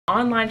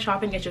online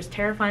shopping is just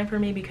terrifying for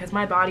me because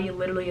my body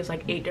literally is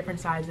like 8 different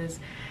sizes.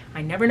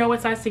 I never know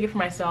what size to get for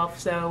myself.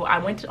 So I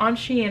went on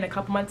SHEIN a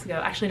couple months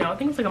ago. Actually, no, I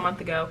think it was like a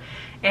month ago.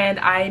 And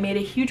I made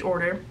a huge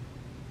order.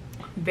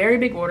 Very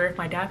big order. If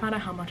my dad found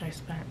out how much I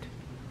spent,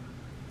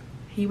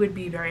 he would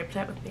be very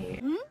upset with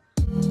me.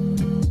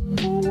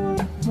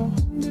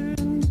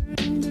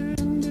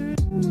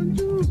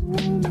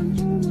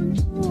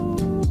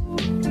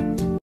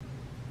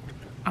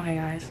 Okay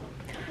guys,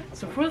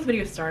 so before this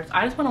video starts,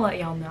 I just want to let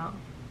y'all know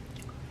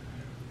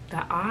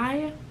that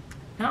I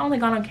not only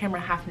got on camera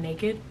half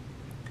naked,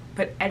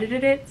 but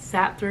edited it,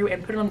 sat through,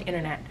 and put it on the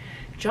internet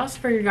just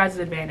for your guys'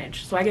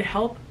 advantage, so I could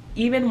help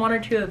even 1 or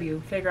 2 of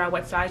you figure out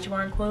what size you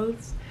are in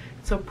clothes.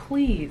 So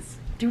please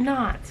do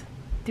not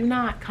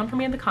come for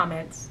me in the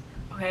comments,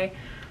 okay?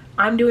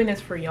 I'm doing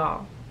this for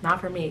y'all,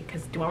 not for me,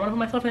 because do I want to put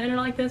myself on the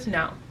internet like this?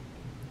 No.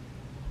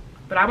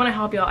 But I want to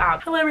help y'all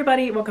out. Hello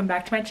everybody, welcome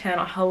back to my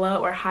channel.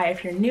 Hello or hi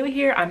if you're new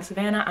here. I'm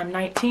Savannah, I'm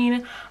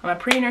 19. I'm a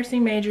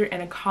pre-nursing major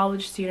and a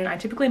college student. I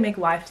typically make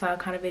lifestyle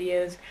kind of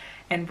videos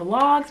and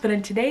vlogs, but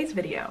in today's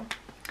video,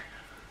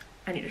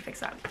 I need to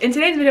fix that. In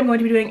today's video, I'm going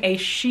to be doing a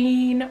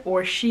SHEIN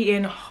or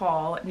SHEIN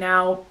haul.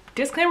 Now,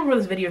 disclaimer before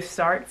this video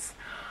starts,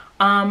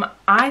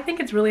 I think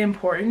it's really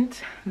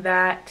important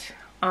that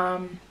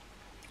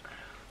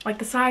like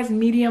the size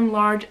medium,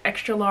 large,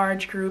 extra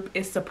large group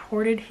is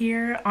supported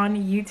here on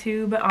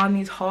YouTube on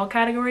these haul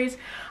categories.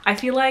 I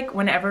feel like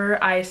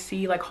whenever I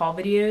see like haul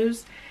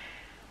videos,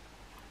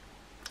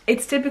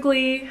 it's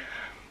typically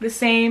the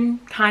same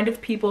kind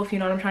of people, if you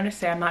know what I'm trying to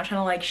say. I'm not trying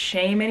to like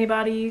shame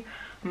anybody.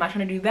 I'm not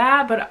trying to do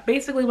that, but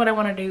basically what I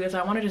want to do is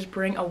I want to just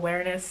bring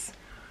awareness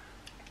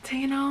to,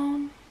 you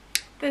know,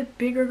 the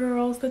bigger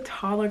girls, the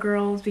taller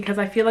girls, because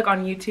I feel like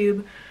on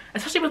YouTube,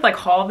 especially with like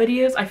haul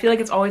videos, I feel like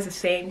it's always the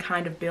same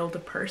kind of build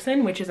of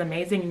person, which is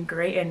amazing and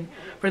great. And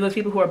for those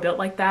people who are built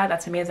like that,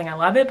 that's amazing. I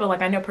love it. But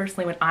like I know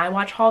personally when I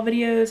watch haul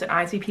videos and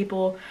I see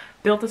people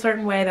built a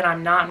certain way that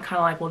I'm not, I'm kind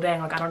of like, well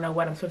dang, like I don't know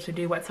what I'm supposed to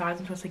do, what size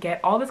I'm supposed to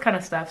get, all this kind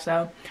of stuff.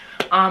 So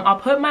I'll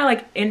put my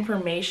like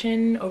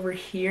information over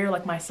here,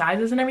 like my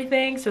sizes and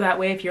everything, so that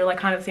way if you're like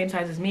kind of the same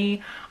size as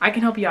me, I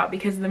can help you out,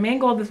 because the main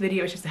goal of this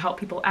video is just to help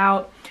people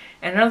out.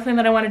 And another thing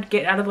that I wanted to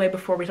get out of the way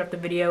before we start the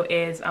video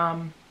is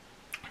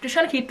just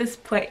trying to keep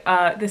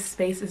this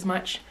space as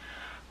much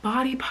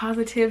body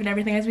positive and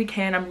everything as we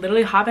can. I'm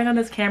literally hopping on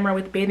this camera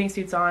with bathing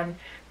suits on,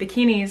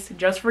 bikinis,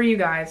 just for you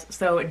guys.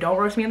 So don't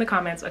roast me in the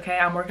comments, okay?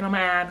 I'm working on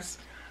my abs.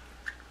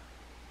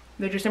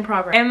 They're just in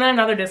progress. And then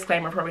another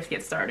disclaimer before we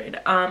get started.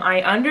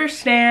 I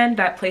understand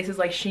that places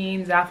like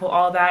SHEIN, Zaful,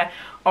 all that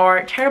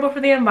are terrible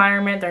for the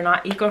environment. They're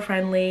not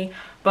eco-friendly.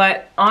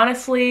 But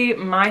honestly,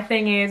 my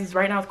thing is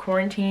right now with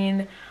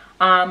quarantine,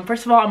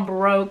 first of all, I'm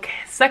broke.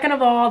 Second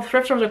of all, the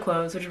thrift stores are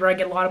closed, which is where I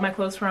get a lot of my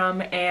clothes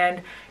from.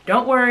 And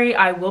don't worry,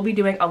 I will be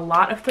doing a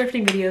lot of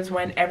thrifting videos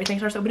when everything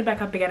starts opening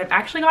back up again. I've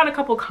actually got a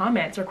couple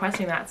comments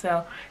requesting that,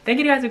 so thank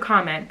you guys who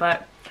comment.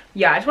 But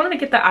yeah, I just wanted to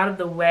get that out of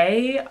the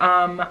way.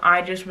 I'm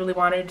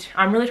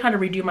really trying to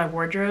redo my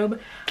wardrobe.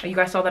 You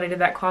guys saw that I did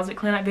that closet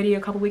clean out video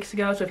a couple weeks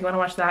ago, so if you want to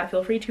watch that,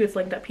 feel free to. It's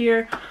linked up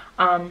here.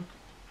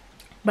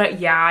 But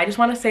yeah, I just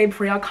want to say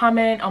before y'all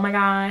comment, oh my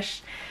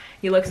gosh,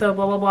 you look so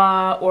blah blah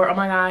blah, or oh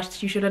my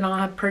gosh, you should have not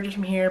have purchased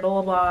from here,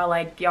 blah blah blah,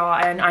 like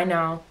y'all, and I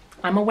know,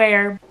 I'm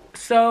aware.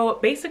 So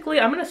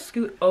basically I'm gonna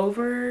scoot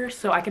over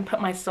so I can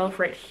put myself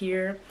right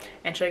here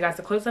and show you guys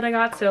the clothes that I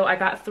got. So I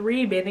got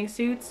 3 bathing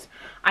suits.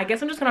 I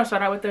guess I'm just gonna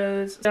start out with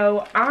those.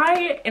 So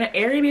in an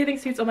airy bathing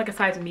suits, I'm like a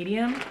size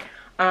medium.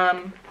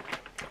 I'm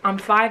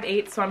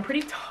 5'8", so I'm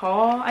pretty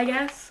tall, I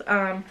guess.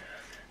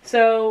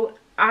 So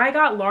I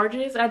got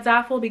larges at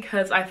Zaful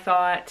because I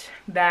thought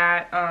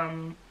that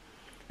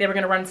they were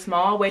gonna run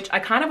small, which I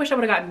kind of wish I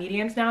would have got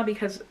mediums now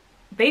because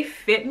they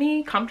fit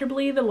me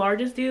comfortably, the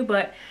larges do,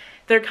 but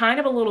they're kind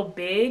of a little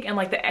big and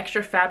like the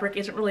extra fabric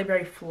isn't really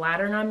very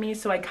flattering on me.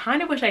 So I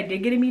kind of wish I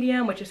did get a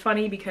medium, which is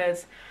funny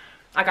because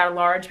I got a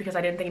large because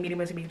I didn't think a medium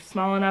was gonna be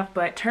small enough,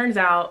 but turns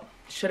out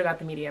should have got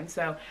the medium.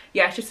 So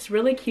yeah, it's just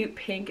really cute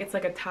pink. It's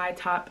like a tie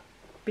top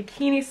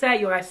bikini set.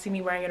 You guys see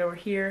me wearing it over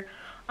here.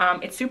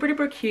 It's super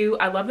duper cute.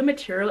 I love the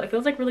material. It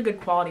feels like really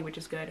good quality, which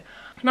is good.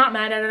 I'm not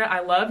mad at it.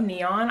 I love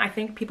neon. I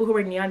think people who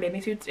wear neon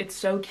bathing suits, it's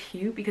so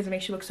cute because it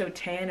makes you look so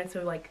tan and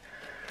so like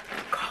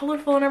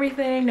colorful and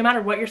everything. No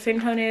matter what your skin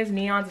tone is,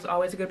 neons is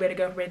always a good way to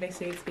go for bathing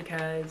suits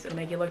because it'll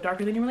make you look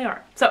darker than you really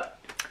are. So,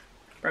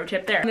 pro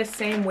tip there. In the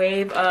same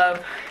wave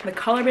of the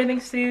color bathing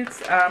suits,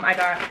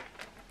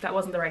 that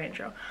wasn't the right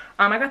intro.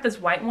 I got this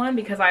white one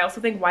because I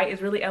also think white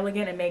is really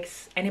elegant. It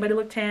makes anybody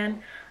look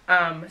tan.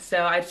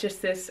 So it's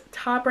just this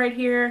top right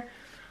here,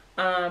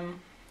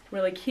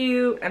 really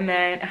cute, and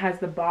then it has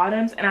the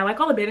bottoms, and I like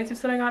all the bathing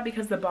suits that I got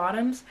because the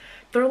bottoms,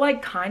 they're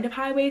like kind of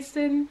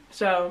high-waisted,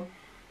 so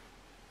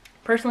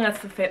personally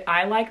that's the fit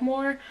I like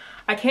more.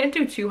 I can't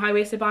do too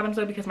high-waisted bottoms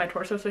though because my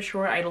torso is so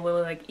short, it'll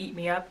literally like eat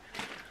me up.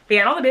 But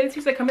yeah, and all the bathing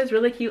suits that come in this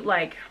really cute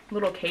like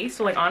little case,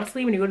 so like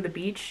honestly when you go to the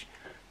beach,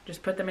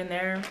 just put them in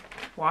there,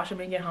 wash them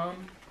when you get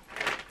home.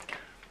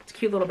 It's a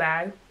cute little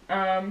bag.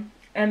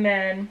 And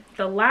then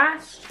the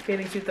last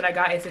bathing suit that I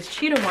got is this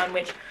cheetah one,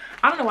 which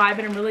I don't know why I've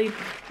been in really,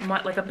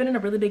 like I've been in a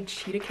really big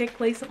cheetah kick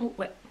place.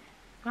 What?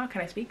 How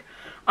can I speak?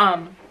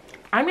 I'm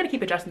gonna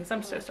keep adjusting this.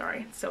 I'm so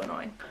sorry. It's so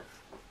annoying.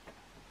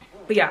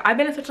 But yeah, I've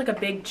been in such like a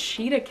big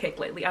cheetah kick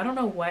lately. I don't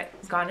know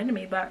what's gotten into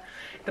me, but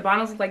the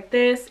bottoms look like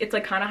this. It's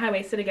like kind of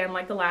high-waisted again,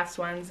 like the last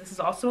ones. This is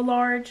also a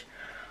large.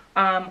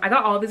 I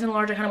got all of these in a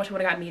large. I kind of wish I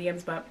would have got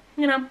mediums, but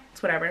you know,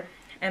 it's whatever.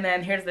 And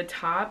then here's the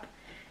top.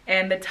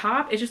 And the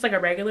top is just like a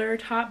regular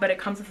top, but it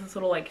comes with this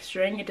little like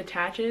string. It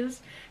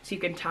detaches, so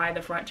you can tie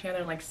the front together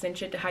and like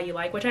cinch it to how you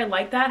like, which I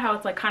like that, how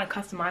it's like kind of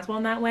customizable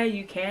in that way.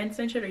 You can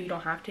cinch it or you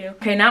don't have to.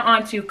 Okay, now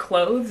on to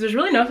clothes. There's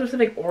really no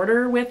specific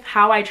order with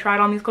how I tried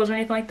on these clothes or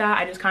anything like that.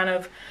 I just kind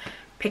of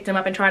picked them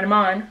up and tried them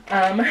on.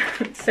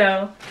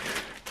 So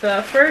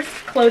the first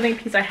clothing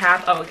piece I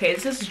have, oh okay,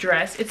 it's this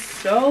dress. It's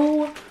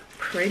so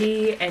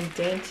pretty and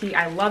dainty.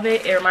 I love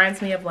it. It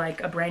reminds me of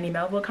like a Brandy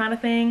Melville kind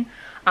of thing.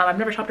 I've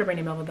never shopped at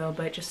Brandy Melville though,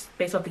 but just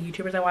based off the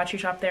YouTubers I watch who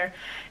shop there.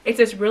 It's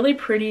this really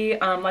pretty,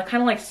 like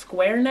kind of like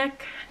square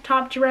neck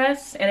top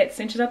dress, and it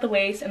cinches at the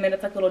waist, and then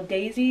it's like little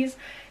daisies.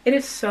 It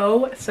is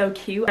so, so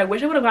cute. I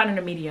wish I would have gotten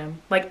a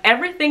medium. Like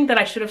everything that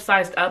I should have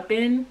sized up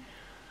in,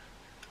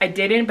 I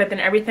didn't, but then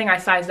everything I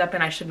sized up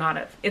in, I should not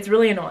have. It's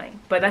really annoying,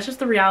 but that's just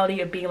the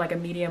reality of being like a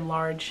medium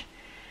large.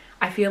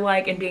 I feel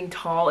like, and being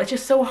tall, it's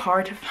just so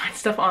hard to find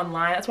stuff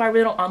online. That's why I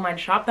really don't online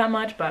shop that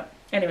much, but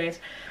anyways.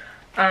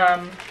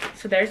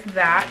 So there's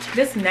that.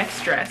 This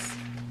next dress,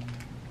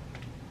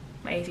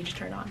 my AC just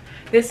turned on.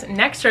 This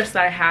next dress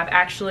that I have,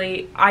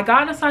 actually, I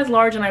got in a size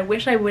large and I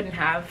wish I wouldn't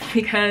have,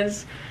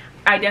 because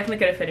I definitely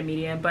could have fit a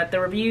medium, but the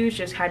reviews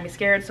just had me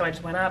scared, so I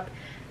just went up.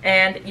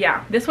 And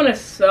yeah, this one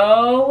is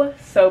so,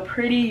 so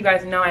pretty. You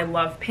guys know I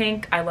love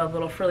pink. I love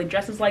little frilly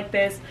dresses like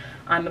this.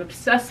 I'm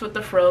obsessed with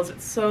the frills.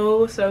 It's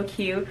so, so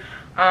cute.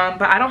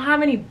 But I don't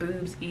have any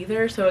boobs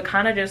either, so it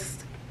kind of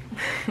just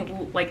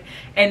like,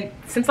 and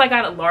since I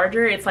got it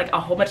larger, it's like a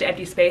whole bunch of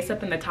empty space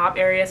up in the top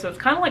area, so it's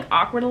kind of like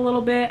awkward a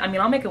little bit. I mean,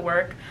 I'll make it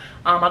work.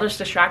 I'll just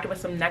distract it with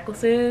some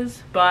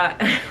necklaces,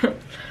 but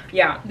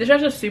yeah, this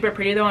dress is super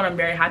pretty though, and I'm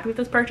very happy with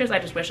this purchase. I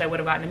just wish I would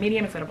have gotten a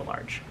medium instead of a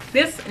large.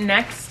 This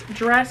next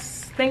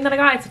dress thing that I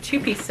got, it's a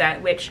two-piece set,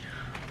 which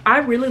I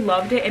really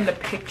loved it in the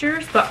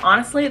pictures, but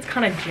honestly it's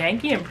kind of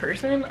janky in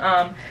person.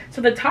 So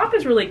the top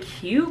is really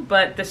cute,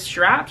 but the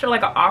straps are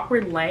like an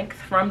awkward length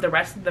from the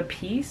rest of the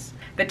piece.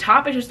 The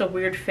top is just a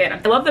weird fit. I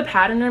love the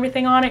pattern and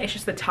everything on it. It's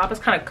just the top is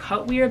kind of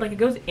cut weird, like it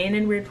goes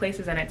in weird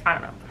places, and it's, I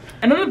don't know.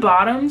 And then the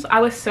bottoms, I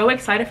was so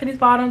excited for these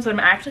bottoms, but I'm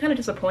actually kind of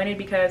disappointed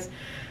because,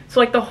 so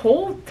like the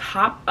whole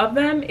top of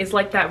them is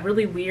like that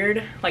really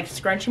weird like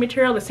scrunchy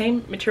material, the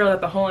same material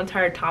that the whole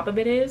entire top of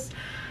it is.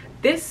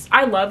 This,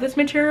 I love this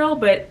material,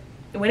 but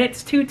when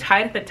it's too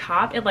tight at the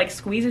top, it like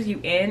squeezes you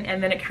in,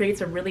 and then it creates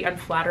a really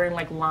unflattering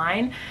like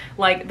line.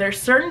 Like there's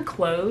certain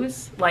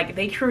clothes, like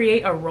they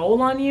create a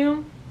roll on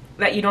you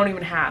that you don't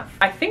even have.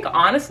 I think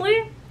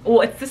honestly,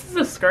 well, this is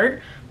a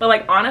skirt, but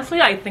like honestly,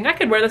 I think I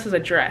could wear this as a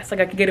dress. Like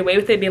I could get away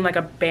with it being like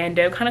a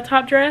bandeau kind of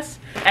top dress.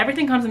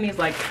 Everything comes in these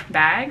like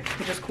bags,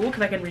 which is cool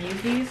because I can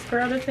reuse these for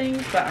other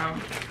things. But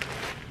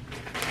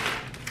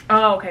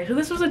oh, okay, so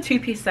this was a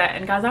two-piece set,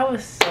 and guys, I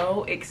was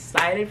so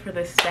excited for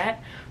this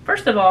set.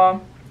 First of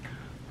all,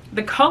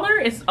 the color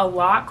is a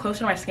lot closer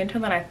to my skin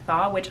tone than I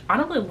thought, which I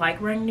don't really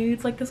like wearing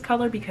nudes like this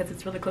color because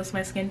it's really close to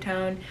my skin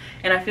tone,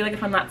 and I feel like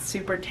if I'm not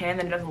super tan,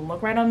 then it doesn't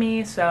look right on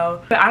me.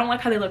 So, but I don't like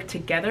how they look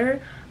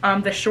together.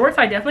 The shorts,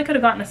 I definitely could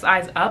have gotten a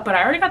size up, but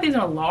I already got these in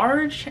a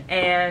large,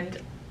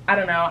 and I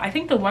don't know. I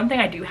think the one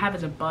thing I do have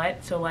is a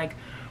butt, so like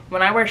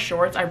when I wear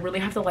shorts, I really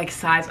have to like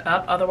size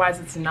up, otherwise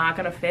it's not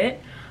gonna fit.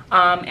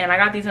 And I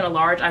got these in a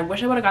large. I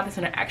wish I would have got this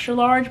in an extra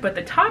large, but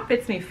the top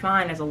fits me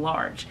fine as a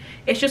large.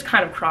 It's just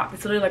kind of cropped.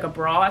 It's literally like a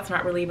bra. It's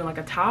not really even like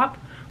a top.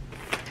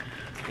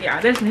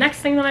 Yeah, this next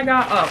thing that I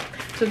got, oh,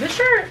 so this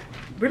shirt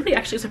really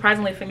actually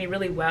surprisingly fit me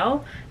really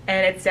well,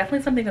 and it's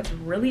definitely something that's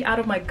really out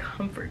of my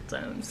comfort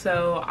zone.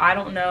 So I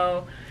don't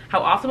know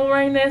how often I'm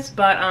wearing this,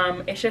 but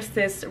it's just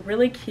this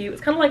really cute,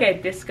 it's kind of like a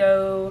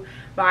disco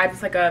vibe.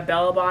 It's like a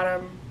bell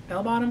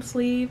bottom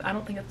sleeve. I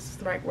don't think that's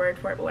the right word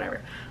for it, but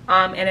whatever.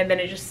 And then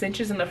it just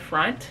cinches in the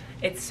front.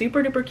 It's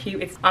super duper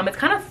cute. It's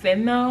kind of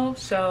thin though,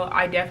 so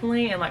I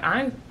definitely, and like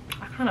I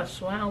kind of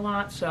sweat a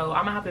lot, so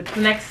I'm gonna have to.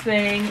 The next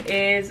thing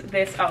is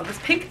this, oh, this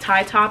pink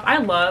tie top. I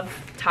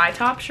love tie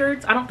top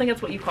shirts. I don't think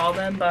that's what you call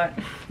them, but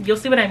you'll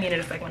see what I mean in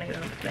a second when I get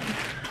on the thing.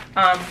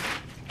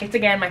 It's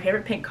again my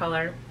favorite pink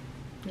color.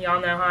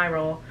 Y'all know how I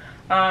roll.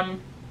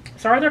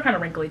 Sorry, they're kind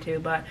of wrinkly too,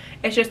 but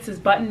it's just this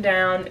button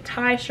down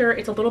tie shirt.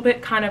 It's a little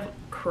bit kind of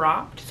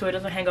cropped, so it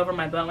doesn't hang over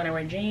my butt when I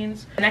wear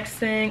jeans. The next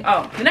thing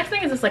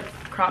is this like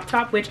crop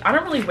top, which I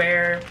don't really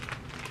wear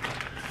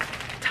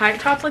tight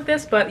tops like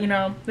this, but you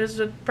know, this is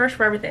a first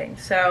for everything.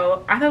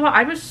 So I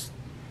thought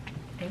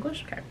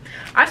English? Okay.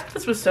 I thought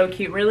this was so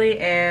cute, really,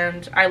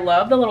 and I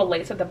love the little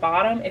lace at the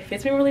bottom. It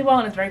fits me really well,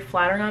 and it's very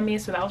flattering on me,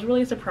 so that was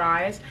really a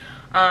surprise.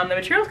 The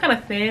material is kind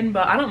of thin,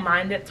 but I don't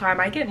mind it, so I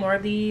might get more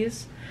of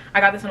these. I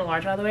got this in a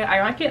large, by the way.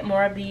 I might get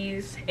more of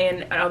these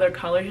in other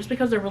colors just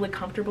because they're really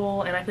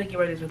comfortable, and I feel like you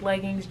wear these with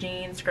leggings,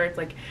 jeans, skirts.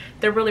 Like,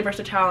 they're really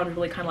versatile and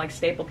really kind of like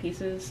staple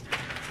pieces.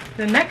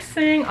 The next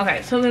thing,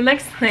 okay, so the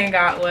next thing I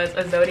got was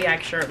a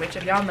zodiac shirt, which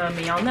if y'all know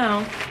me, y'all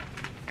know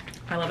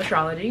I love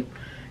astrology.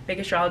 Big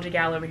astrology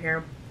gal over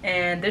here.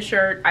 And this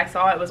shirt, I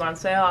saw it was on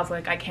sale. I was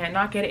like, I can't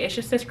not get it. It's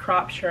just this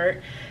crop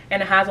shirt,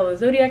 and it has all the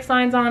zodiac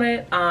signs on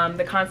it,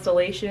 the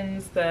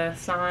constellations, the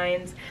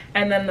signs,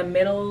 and then the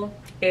middle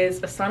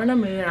is a sun and a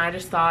moon. And I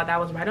just thought that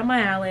was right up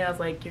my alley. I was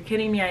like, you're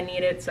kidding me, I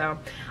need it. So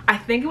I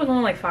think it was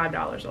only like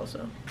 $5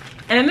 also.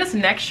 And then this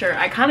next shirt,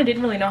 I kind of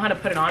didn't really know how to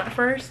put it on at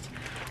first,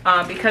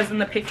 because in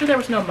the picture there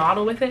was no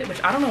model with it,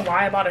 which I don't know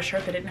why I bought a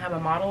shirt that didn't have a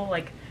model,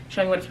 like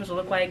showing what it's supposed to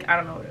look like. I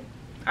don't know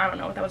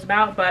what that was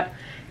about, but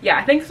yeah,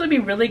 I think this would be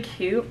really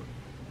cute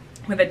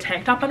with a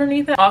tank top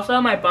underneath it. Also,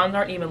 my buns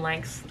aren't even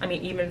lengths, I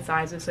mean even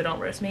sizes, so don't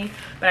roast me,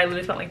 but I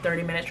literally spent like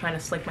 30 minutes trying to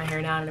slick my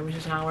hair down and it was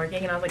just not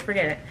working, and I was like,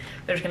 forget it,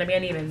 there's gonna be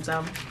uneven,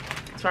 so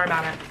sorry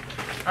about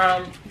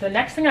it. The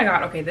next thing I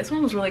got, okay, this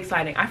one was really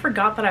exciting. I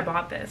forgot that I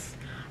bought this.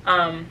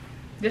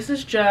 This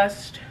is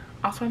just,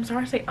 also I'm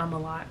sorry I say a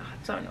lot, oh,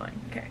 it's so annoying.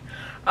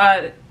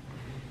 Okay,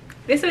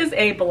 this is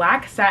a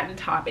black satin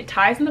top. It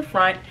ties in the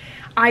front.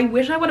 I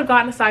wish I would have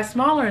gotten a size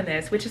smaller in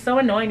this, which is so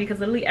annoying because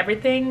literally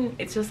everything,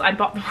 it's just I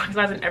bought the wrong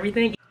size and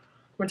everything.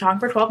 We're talking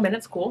for 12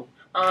 minutes, cool.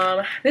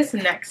 This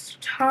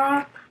next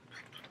top,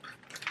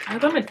 I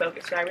hope I'm in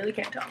focus, so I really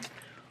can't tell.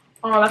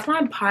 Oh, that's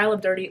my pile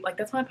of dirty, like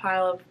that's my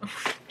pile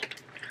of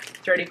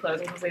dirty clothes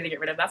I'm supposed to get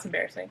rid of. That's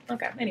embarrassing.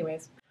 Okay,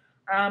 anyways.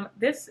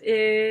 This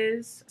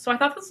is, so I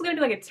thought this was gonna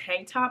be like a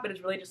tank top, but it's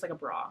really just like a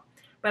bra.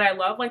 But I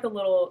love like I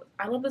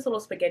love this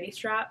little spaghetti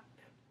strap,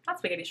 not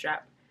spaghetti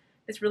strap,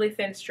 this really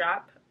thin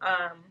strap.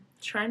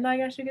 Trend, I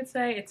guess you could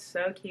say. It's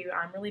so cute.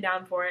 I'm really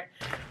down for it.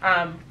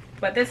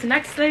 But this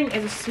next thing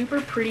is a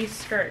super pretty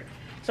skirt.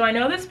 So I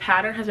know this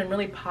pattern has been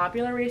really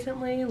popular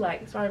recently,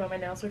 like, sorry about my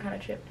nails, they're kind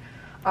of chipped,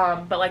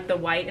 but like the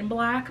white and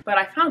black. But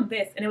I found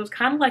this and it was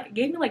kind of like, it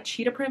gave me like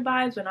cheetah print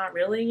vibes, but not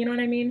really, you know what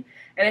I mean?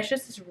 And it's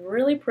just this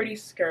really pretty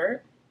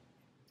skirt.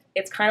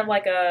 It's kind of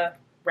like a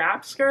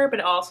wrap skirt, but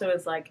it also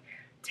is like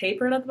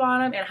tapered at the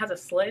bottom and it has a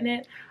slit in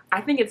it. I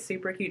think it's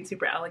super cute and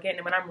super elegant,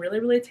 and when I'm really,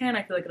 really tan,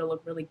 I feel like it'll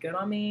look really good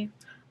on me.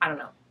 I don't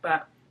know,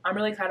 but I'm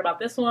really excited about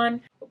this one.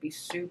 It'll be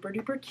super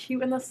duper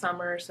cute in the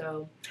summer,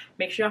 so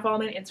make sure you follow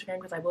me on Instagram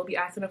because I will be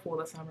acting a fool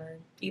this summer.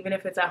 Even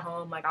if it's at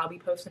home, like I'll be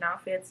posting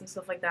outfits and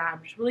stuff like that.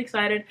 I'm just really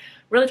excited,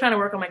 really trying to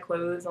work on my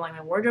clothes and like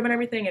my wardrobe and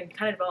everything and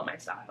kind of develop my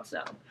style.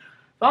 So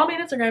follow me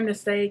on Instagram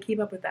to keep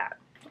up with that.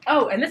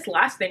 Oh, and this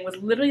last thing was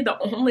literally the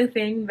only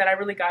thing that I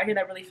really got here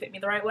that really fit me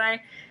the right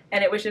way,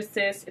 and it was just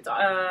this,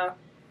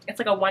 it's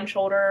like a one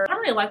shoulder. I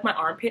don't really like my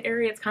armpit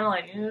area. It's kind of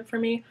like for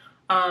me.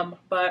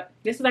 But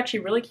this is actually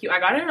really cute. I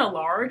got it in a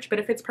large, but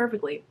it fits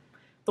perfectly.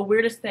 The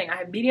weirdest thing, I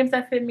have mediums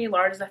that fit me,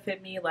 larges that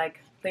fit me,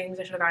 like things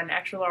I should have gotten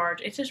extra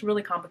large. It's just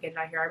really complicated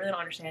out here. I really don't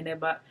understand it,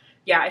 but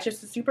yeah, it's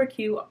just a super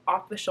cute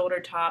off the shoulder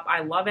top.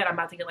 I love it. I'm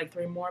about to get like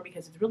 3 more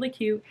because it's really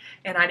cute,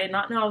 and I did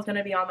not know I was going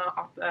to be on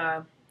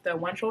the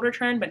one shoulder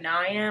trend, but now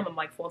I am. I'm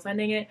like full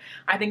sending it.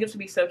 I think this would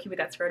be so cute with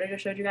that skirt I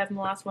just showed you guys in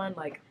the last one.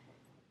 Like,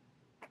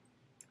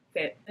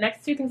 fit. The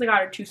next 2 things I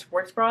got are 2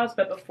 sports bras,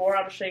 but before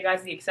I'll just show you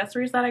guys the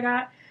accessories that I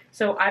got.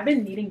 So I've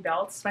been needing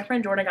belts. My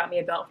friend Jordan got me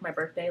a belt for my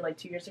birthday like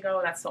 2 years ago,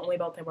 and that's the only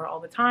belt I wear all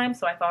the time,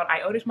 so I thought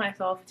I owed it to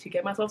myself to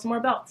get myself some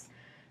more belts.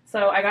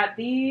 So I got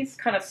these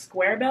kind of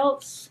square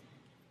belts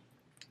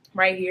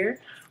right here.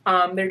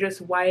 They're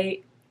just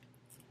white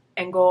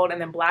and gold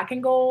and then black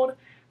and gold.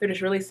 They're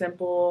just really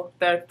simple.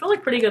 They feel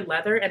like pretty good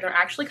leather, and they're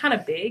actually kind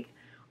of big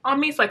on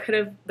me, so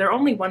they're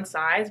only one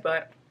size,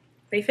 but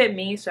they fit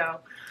me, so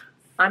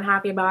I'm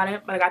happy about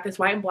it. But I got this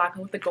white and black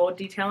one with the gold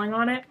detailing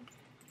on it.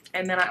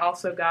 And then I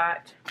also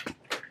got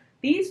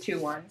these 2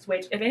 ones,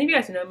 which if any of you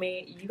guys know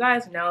me, you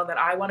guys know that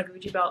I want a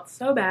Gucci belt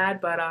so bad,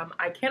 but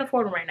I can't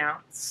afford one right now.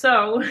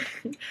 So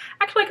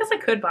actually, I guess I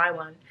could buy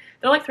one.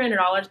 They're like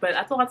 $300, but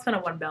that's a lot to spend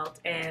on one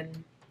belt,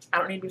 and I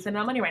don't need to be spending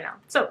that money right now.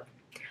 So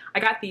I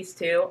got these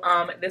 2.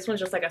 This one's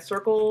just like a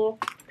circle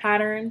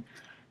pattern,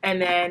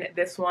 and then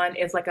this one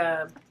is like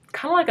a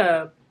kind of like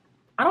a,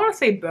 I don't want to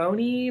say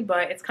bony,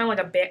 but it's kind of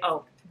like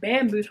a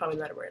bamboo's probably a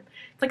better word.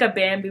 It's like a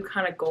bamboo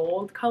kind of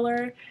gold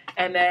color,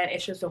 and then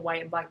it's just a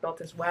white and black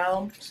belt as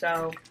well.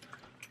 So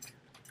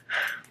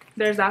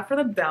there's that for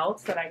the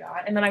belts that I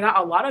got. And then I got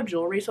a lot of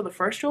jewelry. So the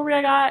first jewelry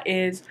I got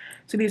is,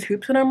 so these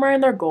hoops that I'm wearing,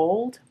 they're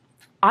gold.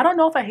 I don't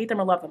know if I hate them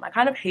or love them. I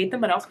kind of hate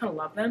them, but I also kind of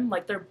love them.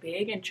 Like, they're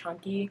big and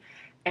chunky,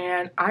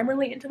 and I'm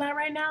really into that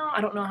right now.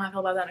 I don't know how I feel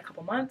about that in a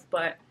couple months,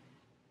 but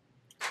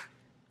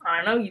I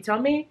don't know, you tell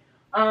me.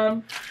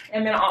 And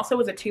then also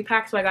was a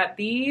 2-pack, so I got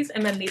these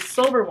and then these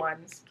silver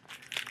ones.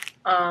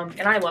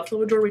 And I love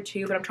silver jewelry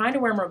too, but I'm trying to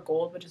wear more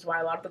gold, which is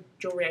why a lot of the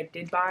jewelry I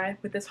did buy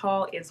with this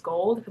haul is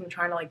gold, because I'm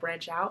trying to like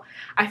branch out.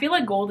 I feel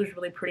like gold is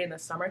really pretty in the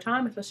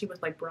summertime, especially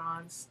with like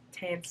bronze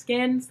tan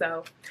skin.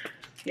 So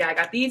yeah, I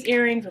got these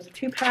earrings. There's a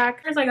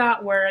 2-pack. First I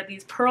got were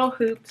these pearl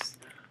hoops.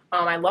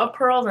 I love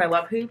pearls and I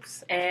love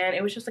hoops, and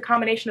it was just a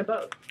combination of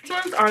both. These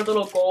ones are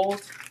little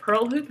gold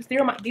pearl hoops.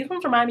 These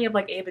ones remind me of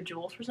like Ava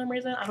Jewels for some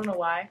reason. I don't know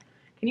why.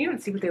 Can you even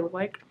see what they look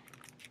like?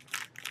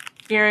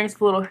 earrings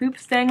with little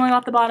hoops dangling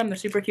off the bottom. They're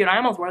super cute. I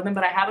almost wore them,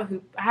 but I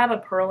have a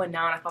pearl in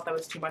now, and I thought that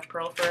was too much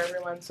pearl for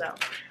everyone, so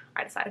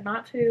I decided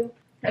not to.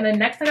 And then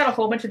next I got a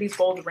whole bunch of these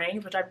gold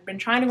rings, which I've been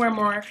trying to wear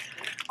more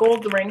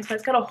gold rings. So I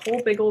just got a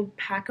whole big old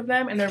pack of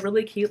them, and they're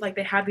really cute. Like,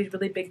 they have these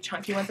really big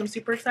chunky ones I'm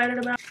super excited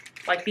about.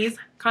 Like, these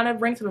kind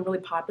of rings have been really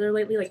popular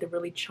lately, like the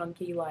really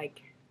chunky,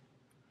 like,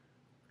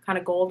 kind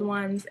of gold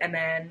ones. And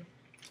then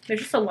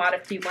there's just a lot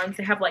of cute ones.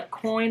 They have like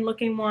coin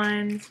looking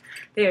ones.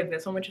 They have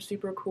this one, which is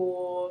super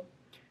cool.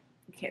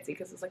 You can't see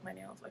because it's like my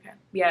nails. Okay.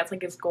 Yeah, it's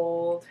like it's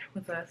gold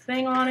with a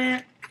thing on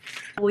it.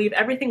 I'll leave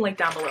everything linked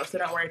down below, so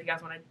don't worry if you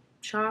guys want to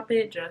shop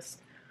it. Just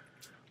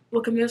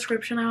look in the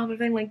description. I'll have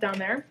everything linked down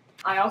there.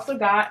 I also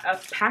got a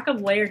pack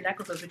of layered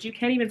necklaces, which you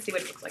can't even see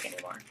what it looks like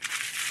anymore.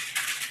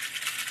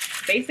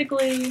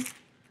 Basically,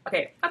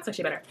 okay, that's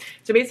actually better.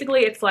 So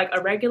basically, it's like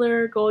a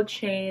regular gold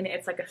chain.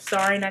 It's like a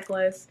starry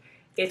necklace.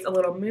 It's a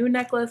little moon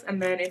necklace,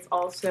 and then it's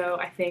also,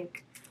 I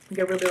think,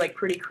 a really like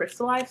pretty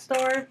crystallized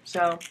star.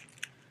 So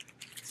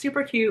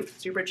super cute,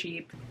 super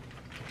cheap.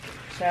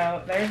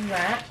 So there's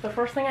that. The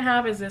first thing I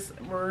have is this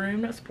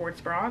maroon sports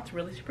bra. It's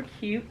really super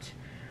cute.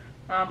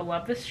 I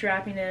love the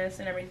strappiness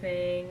and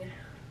everything.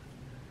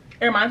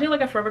 It reminds me of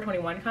like a Forever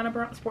 21 kind of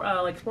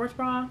bra, like sports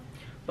bra,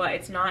 but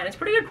it's not. And it's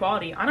pretty good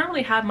quality. I don't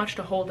really have much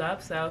to hold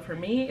up, so for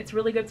me, it's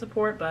really good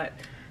support. But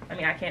I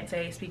mean, I can't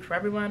speak for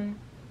everyone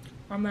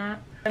on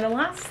that. And the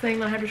last thing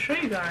that I have to show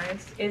you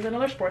guys is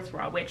another sports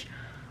bra, which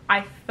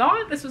I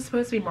thought this was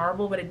supposed to be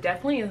marble, but it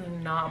definitely is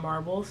not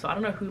marble. So I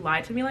don't know who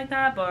lied to me like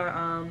that, but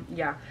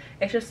yeah,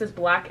 it's just this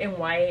black and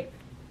white.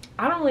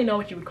 I don't really know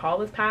what you would call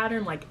this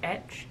pattern, like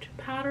etched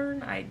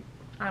pattern. I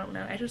don't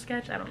know, etch a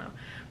sketch, I don't know,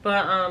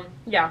 but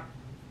yeah,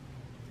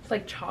 it's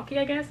like chalky,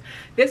 I guess.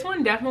 This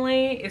one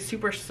definitely is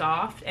super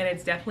soft, and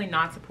it's definitely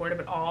not supportive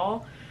at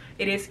all.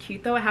 It is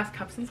cute though. It has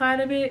cups inside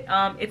of it.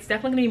 It's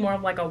definitely gonna be more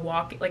of like a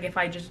walk, like if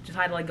I just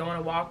decide to like go on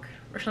a walk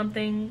or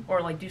something,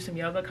 or like do some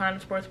yoga kind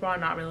of sports bra,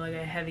 not really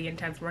like a heavy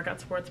intense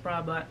workout sports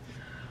bra. But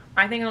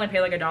I think I only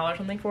paid like $1 or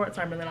something for it,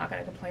 so I'm really not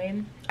gonna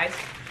complain.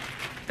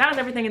 That is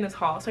everything in this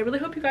haul. So I really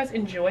hope you guys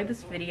enjoyed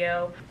this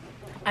video.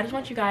 I just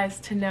want you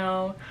guys to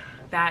know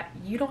that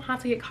you don't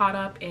have to get caught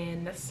up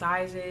in the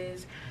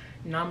sizes,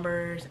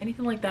 numbers,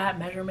 anything like that,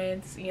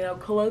 measurements. You know,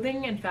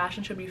 clothing and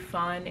fashion should be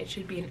fun. It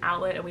should be an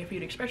outlet, a way for you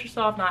to express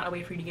yourself, not a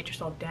way for you to get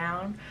yourself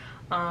down.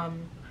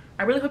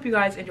 I really hope you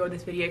guys enjoyed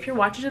this video. If you're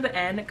watching to the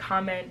end,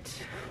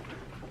 comment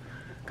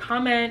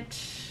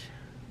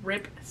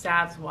RIP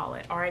Sav's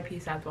wallet,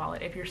 RIP Sav's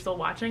wallet. If you're still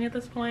watching at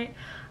this point,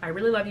 I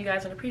really love you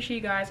guys and appreciate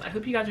you guys. I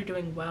hope you guys are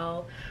doing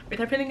well. With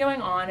everything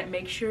going on,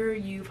 make sure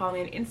you follow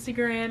me on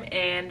Instagram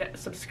and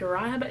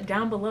subscribe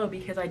down below,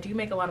 because I do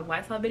make a lot of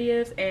lifestyle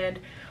videos. And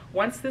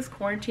once this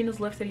quarantine is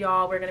lifted,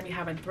 y'all, we're gonna be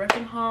having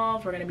thrifting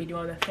hauls. We're gonna be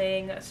doing the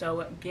thing,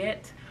 so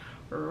get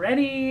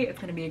ready. It's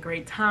gonna be a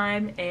great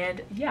time.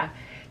 And yeah,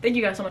 thank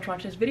you guys so much for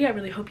watching this video. I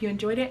really hope you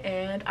enjoyed it,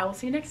 and I will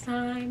see you next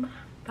time.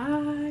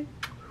 Bye.